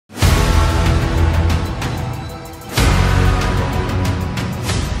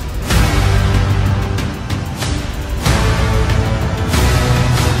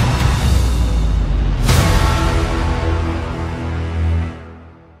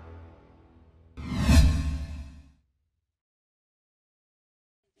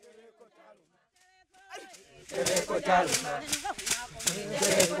Hello,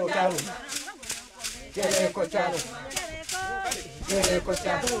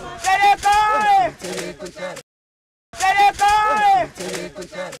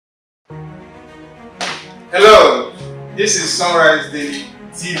 this is Sunrise Daily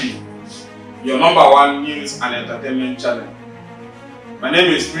TV, your #1 news and entertainment channel. My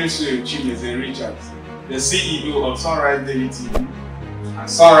name is Prince Chimeze Richards, the CEO of Sunrise Daily TV and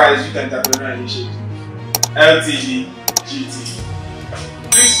Sunrise Youth Entrepreneur Initiative, LTD GT.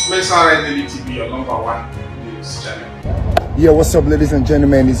 Please make Sunrise Daily TV your #1 news channel. Yeah, what's up, ladies and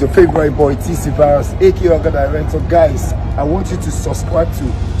gentlemen? It's your favorite boy, TC Virus, aka Director. Guys, I want you to subscribe to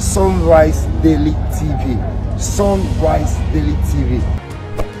Sunrise Daily TV. Sunrise Daily TV.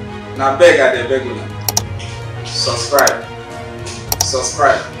 Now beg at the beggar. Subscribe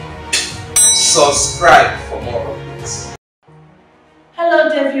for more updates. Hello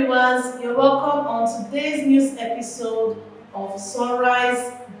dear viewers, you're welcome on today's news episode of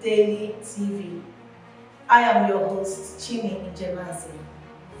Sunrise Daily TV. I am your host, Chini Njemazi.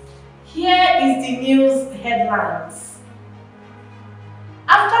 Here is the news headlines.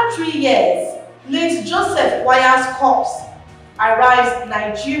 After 3 years, late Joseph Waya's corpse arrives in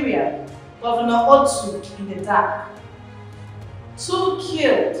Nigeria, Governor Otu in the dark. 2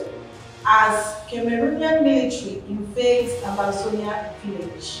 killed as Cameroonian military invades Ambazonia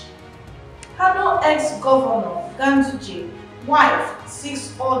village. Kano ex-governor Ganduje wife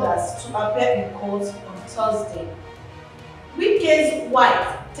seeks orders to appear in court on Thursday. Wike's wife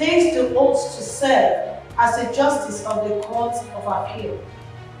takes the oath to serve as a justice of the Court of Appeal.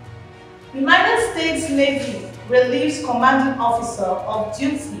 United States Navy relieves commanding officer of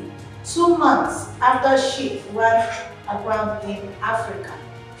duty 2 months after ship ran aground in Africa.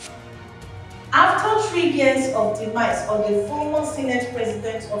 After 3 years of demise of the former Senate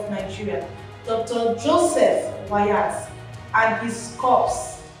President of Nigeria, Dr. Joseph Wayas, and his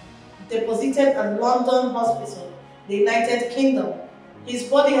corpse deposited at London Hospital, the United Kingdom, his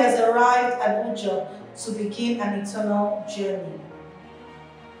body has arrived at Abuja to begin an eternal journey.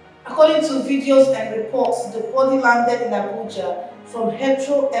 According to videos and reports, the body landed in Abuja from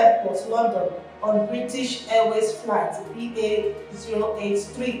Heathrow Airport, London, on British Airways flight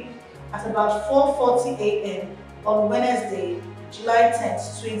BA083 at about 4:40 a.m. on Wednesday, July 10,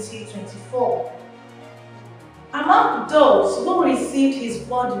 2024. Among those who received his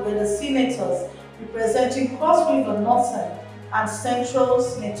body were the senators representing Cross River Northern and Central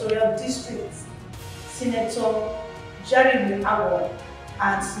Senatorial Districts, Senator Jeremy Awon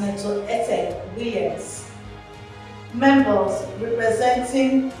and Senator Ethel Williams. Members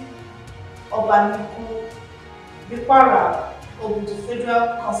representing Obaniku, Biafra, Obudu Federal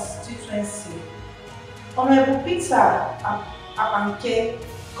Constituency, Honorable Peter Abanke,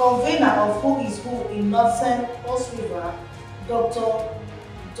 convener of Who is Who in Northern Cross River, Dr.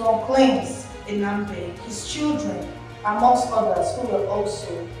 Don Claims Enambe, his children, amongst others who were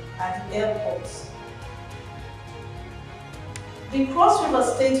also at the airport. The Cross River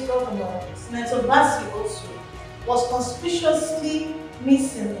State Governor, Senator Basi Otu, was conspicuously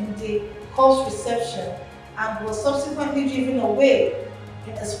missing in the corpse reception and was subsequently driven away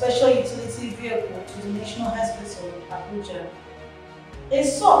in a special utility vehicle to the National Hospital, Abuja. A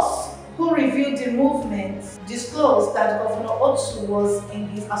source who reviewed the movement disclosed that Governor Otu was in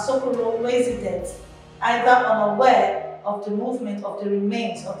his Asokoro residence, either unaware of the movement of the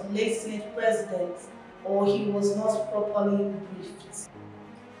remains of the late Senate President or he was not properly briefed.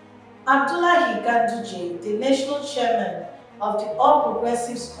 Abdullahi Ganduje, the national chairman of the All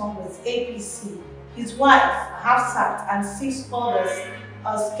Progressives Congress (APC), his wife, Hafsat, and 6 others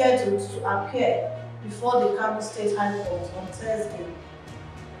are scheduled to appear before the Kano State High Court on Thursday.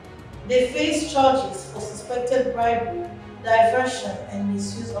 They face charges for suspected bribery, diversion, and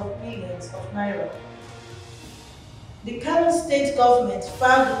misuse of millions of naira. The Kano State government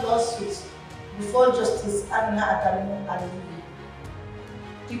filed the lawsuit before Justice Anna Adamu Aliyu.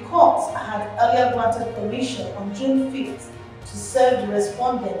 The court had earlier granted permission on June 5th to serve the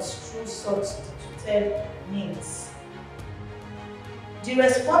respondents through substituted means. The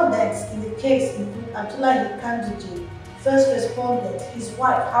respondents in the case include Abdullahi Ganduje, first respondent, his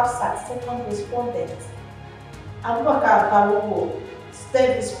wife Hafsat, second respondent, Abubakar Barugo,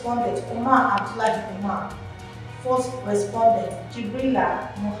 third respondent, Umar Abdullahi Umar, fourth respondent, Jibrila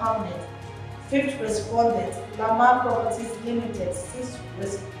Muhammad, fifth respondent, Lama Properties Limited, sixth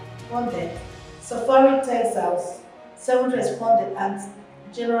respondent, Safari Textiles, seventh respondent, and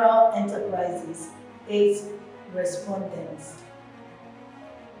General Enterprises, eighth respondents.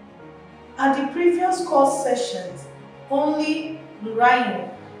 At the previous court sessions, only Lurayin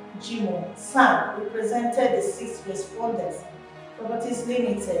Jimo Sam represented the 6 respondents. Separatists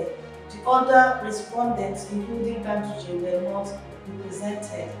Limited, the other respondents, including Ganduje, were not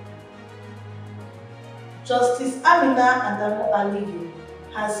represented. Justice Amina Adamu Aliyu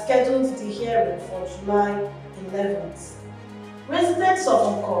has scheduled the hearing for July 11th. Residents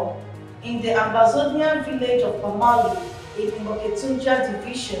of Nko in the Ambazonia village of Bamali in Ngoketunjia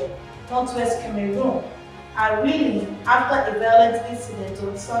division, northwest Cameroon, are reeling after a violent incident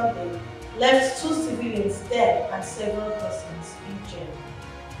on Sunday left 2 civilians dead and several persons injured.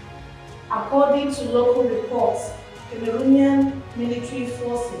 According to local reports, Cameroonian military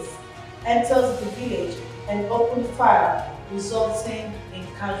forces entered the village and opened fire, resulting in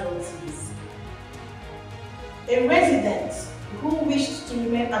casualties. A resident who wished to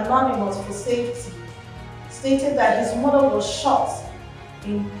remain anonymous for safety stated that his mother was shot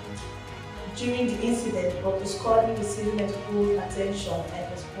during the incident but is currently receiving medical attention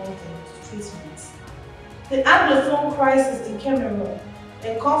and responding to treatment. The Anglophone crisis in Cameroon,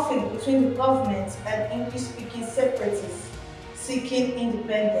 a conflict between the government and English-speaking separatists seeking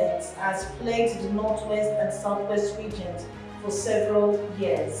independence, has plagued the northwest and southwest regions for several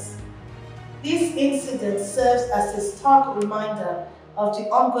years. This incident serves as a stark reminder of the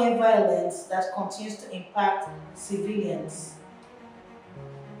ongoing violence that continues to impact civilians.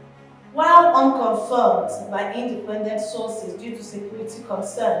 While unconfirmed by independent sources due to security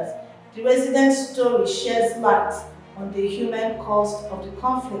concerns, the resident's story sheds light on the human cost of the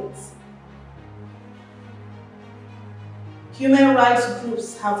conflict. Human rights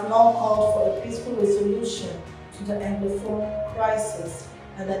groups have long called for a peaceful resolution to the Anglophone crisis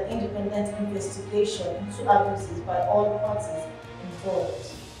and an independent investigation into abuses by all parties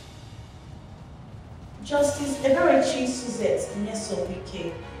involved. Justice Eberechi Suzette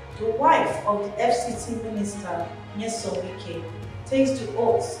Nyesowike, the wife of the FCT minister Nyesowike, takes the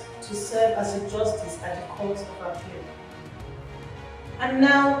oath to serve as a justice at the Court of Appeal. And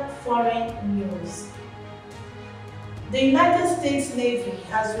now, foreign news. The United States Navy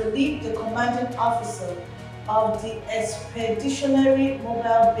has relieved the commanding officer of the Expeditionary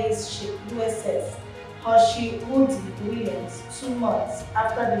Mobile Base Ship USS Hershey Woody Williams 2 months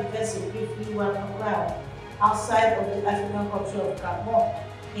after the vessel briefly ran aground outside of the African country of Gabon,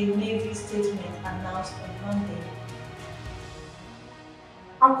 a Navy statement announced on Monday.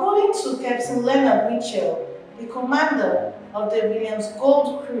 According to Captain Leonard Mitchell, the commander of the Williams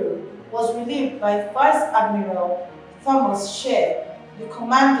Gold crew was relieved by Vice Admiral Thomas Shea, the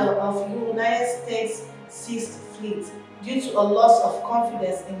commander of the United States 6th Fleet, due to a loss of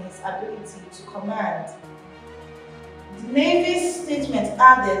confidence in his ability to command. The Navy's statement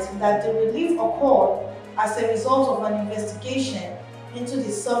added that the relief occurred as a result of an investigation into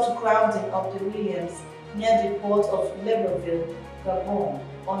the soft grounding of the Williams near the port of Libreville, Gabon,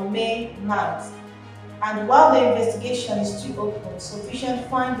 on May 9th. And while the investigation is still open, sufficient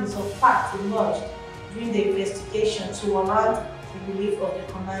findings of fact emerged during the investigation to warrant the relief of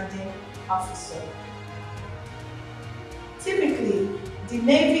the commanding officer. Typically, the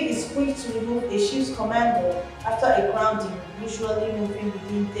Navy is quick to remove a ship's commander after a grounding, usually moving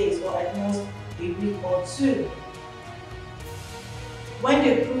within days or at most a week or 2. When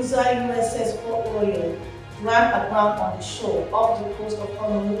the cruiser USS Port Royal ran aground on the shore off the coast of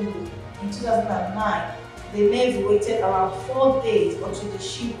Honolulu in 2009, the Navy waited around 4 days until the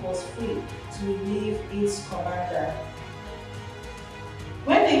ship was free to relieve its commander.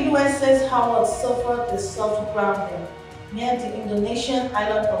 When the USS Howard suffered a soft grounding near the Indonesian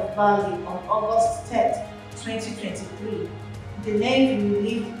island of Bali on August 10, 2023, the Navy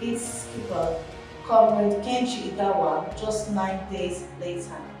relieved its skipper, Comrade Kenji Igawa, just 9 days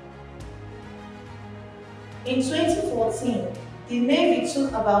later. In 2014, the Navy took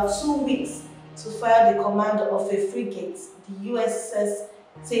about 2 weeks to fire the commander of a frigate, the USS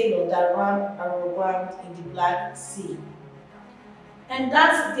Taylor, that ran aground in the Black Sea. And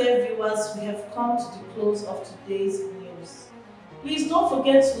that's, dear viewers, we have come to the close of today's news. Please don't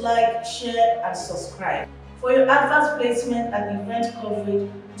forget to like, share and subscribe. For your advert placement and event coverage,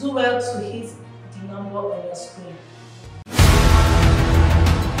 do well to hit the number on your screen.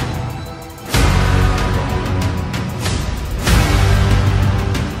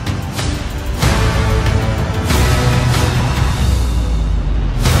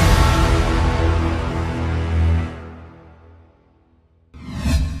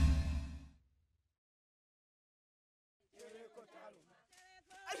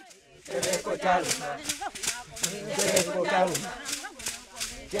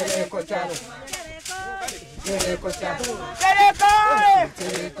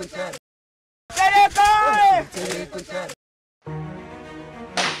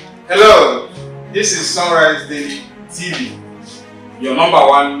 Hello, this is Sunrise Daily TV, your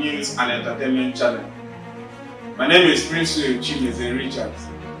 #1 news and entertainment channel. My name is Prince Chimeze Richards,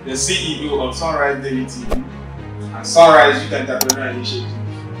 the CEO of Sunrise Daily TV and Sunrise Youth Entrepreneur Initiative,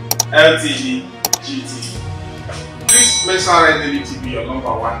 LTD GT. Please make Sunrise Daily TV your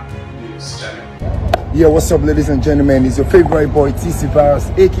 #1 news channel. Yeah, what's up, ladies and gentlemen? It's your favorite boy, TC Virus,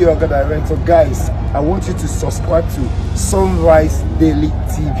 aka Director. Guys, I want you to subscribe to Sunrise Daily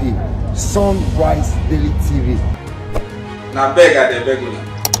TV. Sunrise Daily TV. Now beg at the beggar.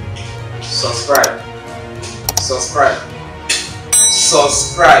 Subscribe. Subscribe.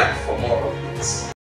 Subscribe.